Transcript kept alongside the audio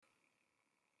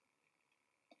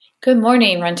Good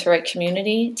morning, Run to Write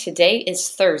community. Today is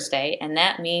Thursday, and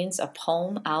that means a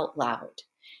poem out loud.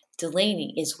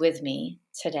 Delaney is with me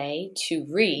today to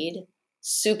read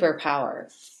Superpower.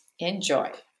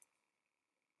 Enjoy.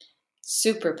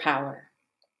 Superpower.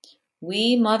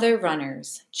 We mother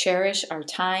runners cherish our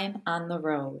time on the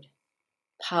road.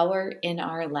 Power in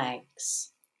our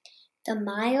legs. The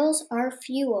miles are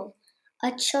fuel,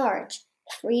 a charge,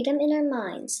 freedom in our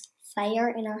minds, fire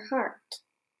in our heart.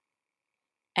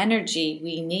 Energy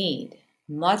we need.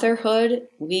 Motherhood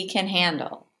we can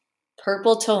handle.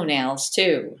 Purple toenails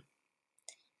too.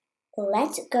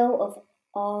 Let go of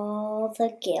all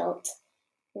the guilt.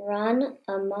 Run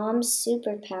a mom's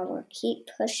superpower. Keep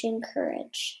pushing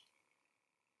courage.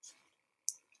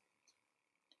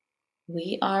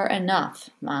 We are enough,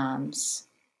 moms.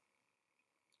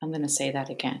 I'm going to say that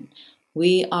again.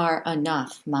 We are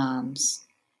enough, moms.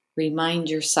 Remind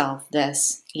yourself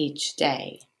this each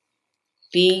day.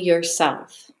 Be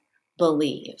yourself.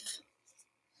 Believe.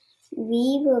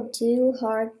 We will do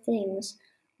hard things.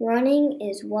 Running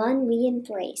is one we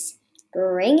embrace.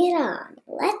 Bring it on.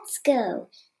 Let's go.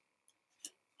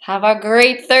 Have a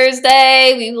great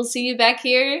Thursday. We will see you back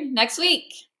here next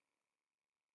week.